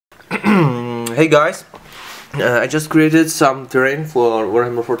Hey guys, I just created some terrain for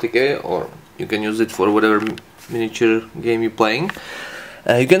W40k, or you can use it for whatever miniature game you're playing.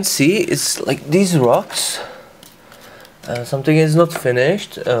 You can see it's like these rocks. Something is not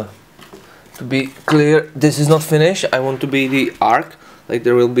finished. To be clear, this is not finished. I want to be the arc, like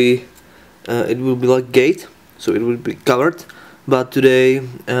there will be, it will be like gate, so it will be covered. But today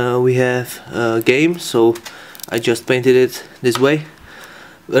we have a game, so I just painted it this way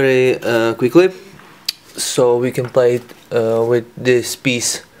very quickly, so we can play it with this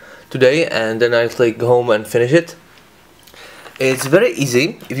piece today, and then I'll go home and finish it. It's very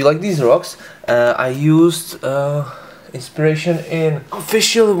easy. If you like these rocks, I used inspiration in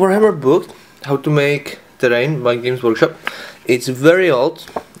official Warhammer book, How to Make Terrain by Games Workshop. It's very old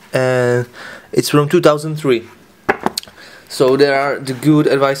and it's from 2003. So there are the good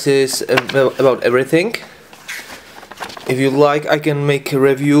advices about everything. If you like, I can make a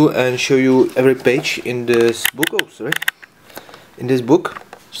review and show you every page in this book. Oh, sorry, in this book,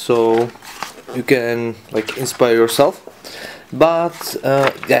 so you can like inspire yourself. But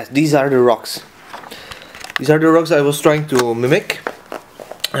yeah, these are the rocks. These are the rocks I was trying to mimic.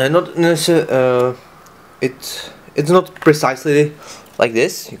 Not necessarily. It's not precisely like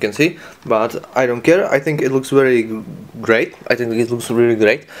this, you can see, but I don't care. I think it looks very great. I think it looks really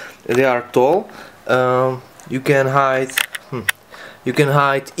great. They are tall. You can hide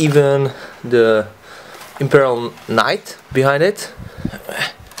even the Imperial Knight behind it.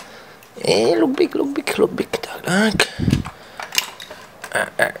 Look big, look big, look big.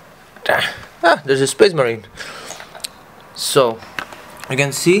 There's a Space Marine. So you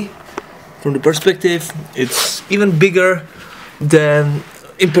can see from the perspective it's even bigger than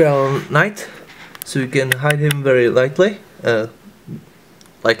Imperial Knight, so you can hide him very lightly,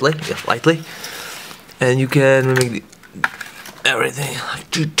 lightly, and you can make everything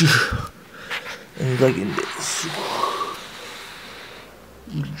like in this.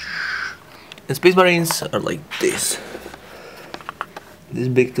 And Space Marines are like this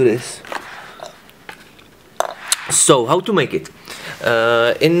big to this. So how to make it?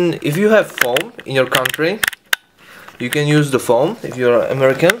 If you have foam in your country, you can use the foam. If you're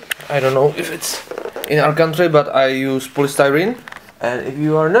American, I don't know if it's in our country, but I use polystyrene. And if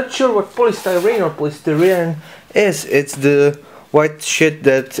you are not sure what polystyrene or polystyrene is, it's the white shit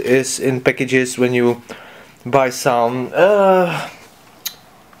that is in packages when you buy some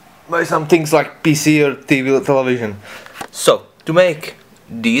things like PC or television. So to make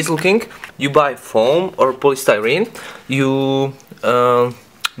these looking, you buy foam or polystyrene. You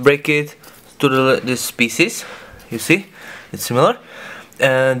break it to these pieces. You see, it's similar.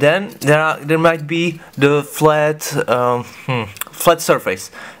 And then there might be the flat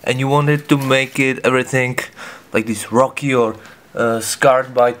surface, and you wanted to make it everything like this rocky or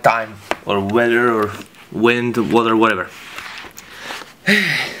scarred by time or weather or wind, water, whatever.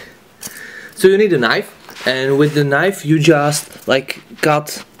 So you need a knife, and with the knife you just like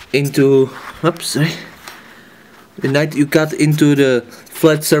cut into, oops, sorry. The knife you cut into the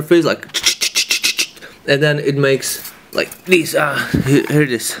flat surface, like, and then it makes like this. Here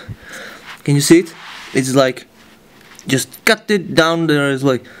it is. Can you see it? It's like just cut it down. There is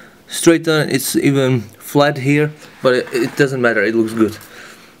like straight on. It's even flat here, but it doesn't matter. It looks good.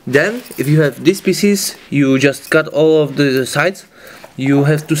 Then, if you have these pieces, you just cut all of the sides. You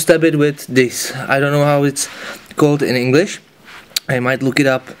have to stab it with this. I don't know how it's called in English. I might look it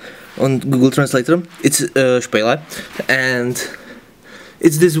up on Google Translator. It's Spejle, and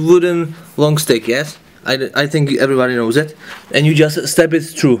it's this wooden long stick. Yes, I think everybody knows it. And you just stab it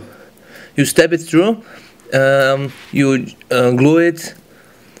through. You stab it through. You glue it.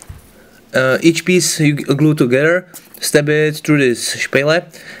 Each piece you glue together. Stab it through this Spejle,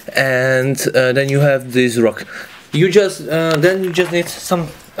 and then you have this rock. You just need some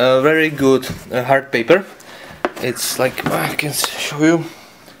very good hard paper. It's like, I can show you.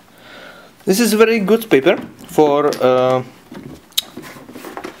 This is very good paper for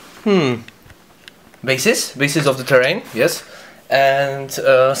basis of the terrain. Yes, and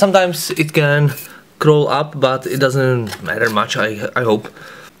sometimes it can crawl up, but it doesn't matter much. I hope.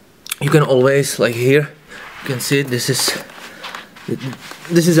 You can always, like here, you can see this is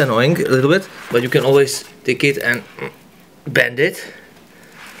annoying a little bit, but you can always take it and bend it,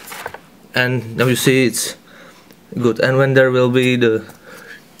 and now you see it's good. And when there will be the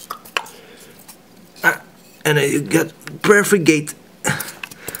and you get perfect gate,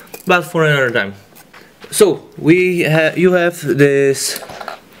 but for another time. So you have this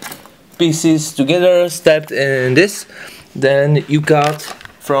pieces together, stabbed in this. Then you cut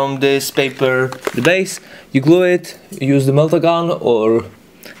from this paper the base, you glue it, use the melta gun or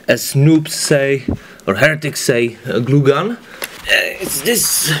as noobs say, or heretics say, a glue gun. It's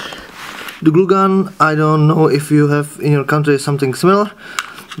this, the glue gun. I don't know if you have in your country something similar,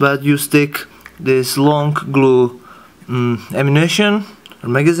 but you stick this long glue ammunition or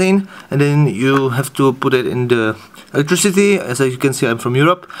magazine, and then you have to put it in the electricity. As you can see, I'm from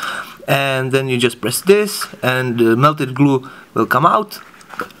Europe, and then you just press this and the melted glue will come out,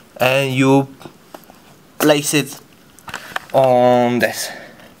 and you place it on this.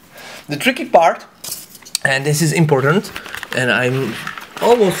 The tricky part, and this is important, and I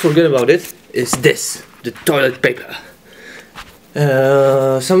almost forget about it, is this, the toilet paper.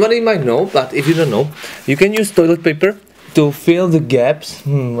 Somebody might know, but if you don't know, you can use toilet paper to fill the gaps.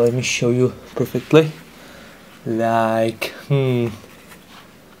 Let me show you perfectly. Like, I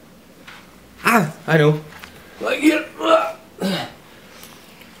know, like here.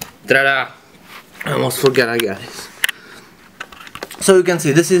 Ta-da! I almost forgot I got it. So you can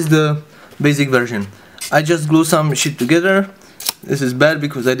see this is the basic version. I just glue some shit together. This is bad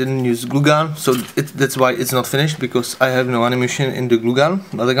because I didn't use glue gun, so that's why it's not finished, because I have no animation in the glue gun,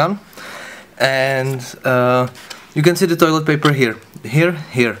 not the gun. And you can see the toilet paper here.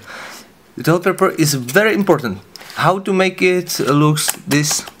 The toilet paper is very important. How to make it looks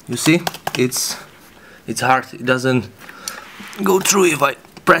this, you see? It's hard, it doesn't go through if I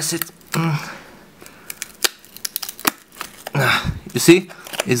press it. You see?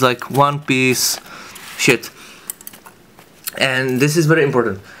 It's like one piece shit. And this is very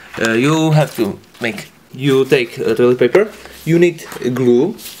important. You have to take toilet paper. You need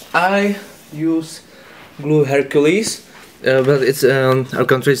glue. I use glue Hercules, but it's our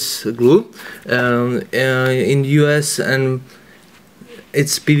country's glue. In US and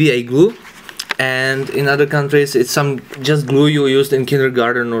it's PVA glue, and in other countries it's some just glue you used in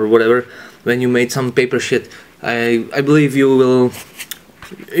kindergarten or whatever when you made some paper shit. I believe you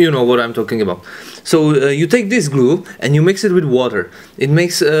know what I'm talking about. So you take this glue and you mix it with water. It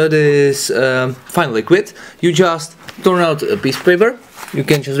makes this fine liquid. You just turn out a piece of paper. You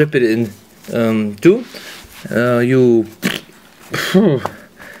can just rip it in two. You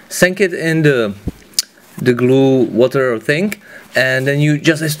sink it in the glue water thing, and then you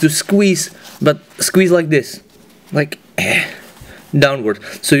just have to squeeze, but squeeze like this, like downward.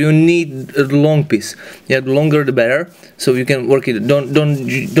 So you need a long piece. Yeah, the longer the better, so you can work it. Don't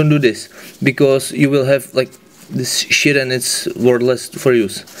do this, because you will have like this shit and it's worthless for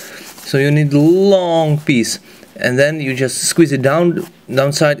use. So you need a long piece, and then you just squeeze it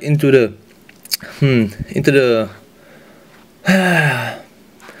downside into the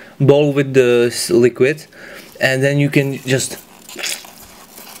bowl with the liquid, and then you can just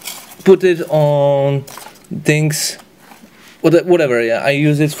put it on things, whatever. Yeah, I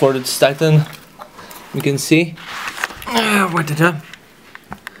use it for this Titan. You can see.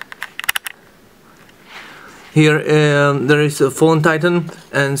 Here there is a fallen Titan,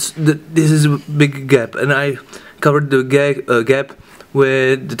 and this is a big gap, and I covered the gap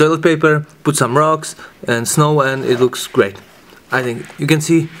with the toilet paper, put some rocks and snow, and it looks great. I think you can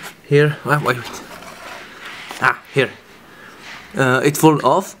see here. Wait. Here. It fell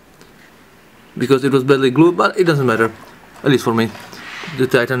off because it was badly glued, but it doesn't matter, at least for me. The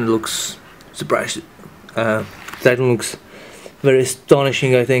Titan looks surprised. Titan looks very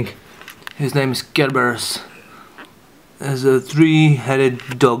astonishing, I think. His name is Kerberos, as a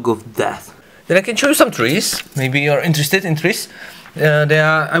three-headed dog of death. Then I can show you some trees. Maybe you're interested in trees.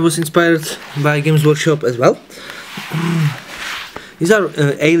 I was inspired by Games Workshop as well. These are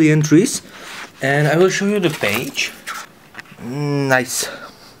alien trees, and I will show you the page. Nice.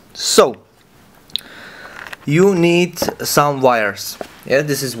 So you need some wires. Yeah,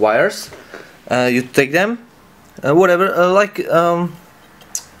 this is wires. You take them, whatever,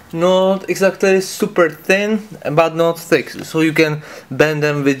 not exactly super thin, but not thick, so you can bend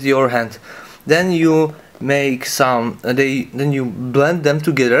them with your hand. Then you make some. Then you blend them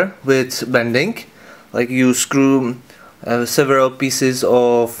together with bending, like you screw several pieces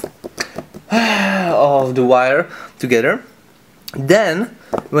of the wire together. Then,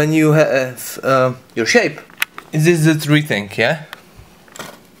 when you have your shape, this is the tree thing, yeah?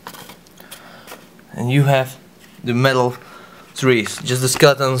 And you have the metal trees, just the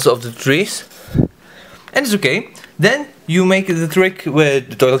skeletons of the trees, and it's okay. Then you make the trick with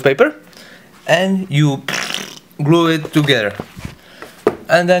the toilet paper, and you glue it together,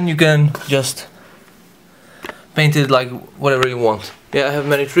 and then you can just paint it like whatever you want. Yeah, I have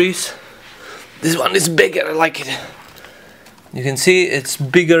many trees. This one is bigger, I like it. You can see it's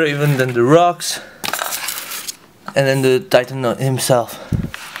bigger even than the rocks, and then the Titan himself.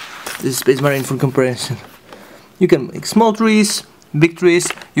 This is Space Marine for comparison. You can make small trees, big trees.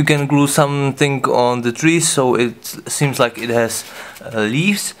 you can glue something on the trees so it seems like it has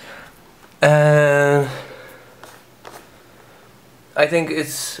leaves, and I think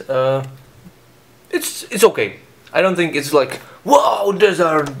it's okay. I don't think it's like, wow, those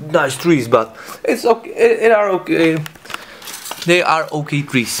are nice trees, but it's okay. It are okay. They are okay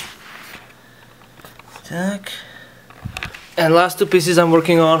trees. Tack. And last two pieces I'm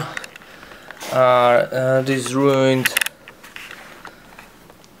working on are this ruined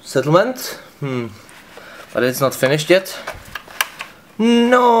settlement. But it's not finished yet.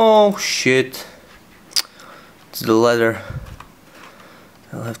 No shit. It's the leather.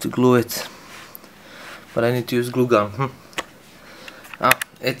 I'll have to glue it. But I need to use glue gun.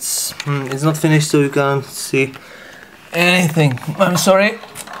 It's not finished, so you can't see anything. I'm sorry.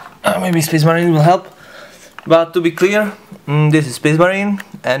 Maybe Space Marine will help. But to be clear, this is Space Marine,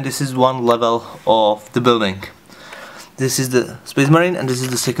 and this is one level of the building. This is the Space Marine, and this is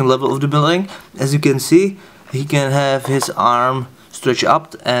the second level of the building. As you can see, he can have his arm stretch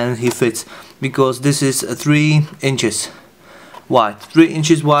up, and he fits because this is 3 inches wide. 3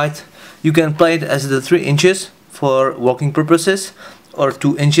 inches wide. You can play it as the 3 inches for walking purposes, or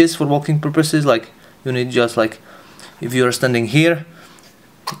 2 inches for walking purposes. Like you need just like if you're standing here,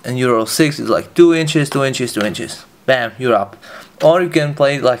 and Euro 6 is like 2 inches, 2 inches, 2 inches. Bam, you're up. Or you can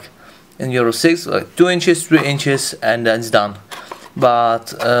play it like in Euro 6, like 2 inches, 3 inches, and then it's done.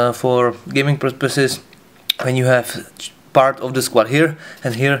 But for gaming purposes, when you have part of the squad here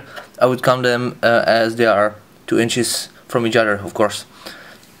and here, I would count them as they are 2 inches from each other, of course.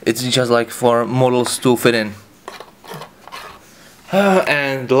 It's just like for models to fit in.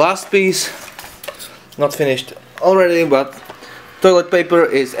 And the last piece, not finished already, but toilet paper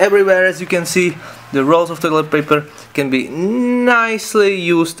is everywhere. As you can see, the rolls of toilet paper can be nicely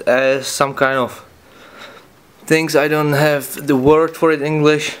used as some kind of things. I don't have the word for it in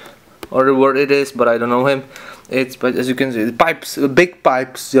English, or the word it is, but I don't know him. But as you can see, the pipes, big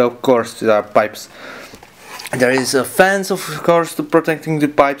pipes, yeah, of course, there are pipes. There is a fence, of course, to protecting the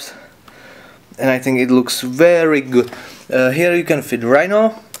pipes, and I think it looks very good. Here you can fit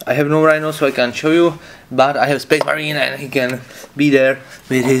Rhino. I have no Rhino, so I can't show you, but I have Space Marine, and he can be there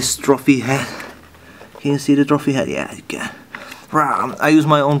with his trophy head. Can you see the trophy head? Yeah, you can. I use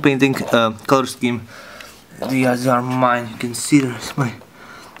my own painting color scheme. These are mine. You can see there's my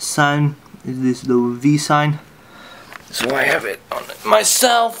sign. This is the V sign. So I have it on it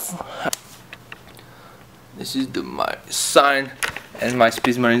myself. This is my sign, and my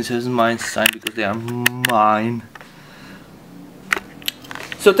Space Marine says mine sign because they are mine.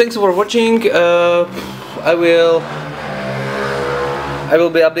 So thanks for watching. I will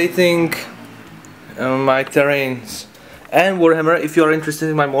be updating my terrains and Warhammer. If you are interested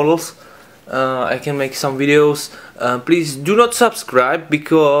in my models, I can make some videos. Please do not subscribe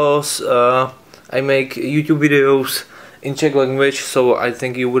because I make YouTube videos in Czech language, so I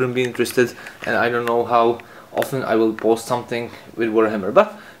think you wouldn't be interested, and I don't know how often I will post something with Warhammer,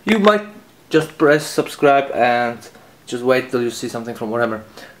 but you might just press subscribe and just wait till you see something from Warhammer.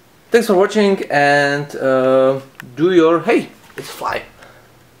 Thanks for watching, and do your, hey, it's fly,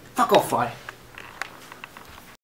 fuck off fly.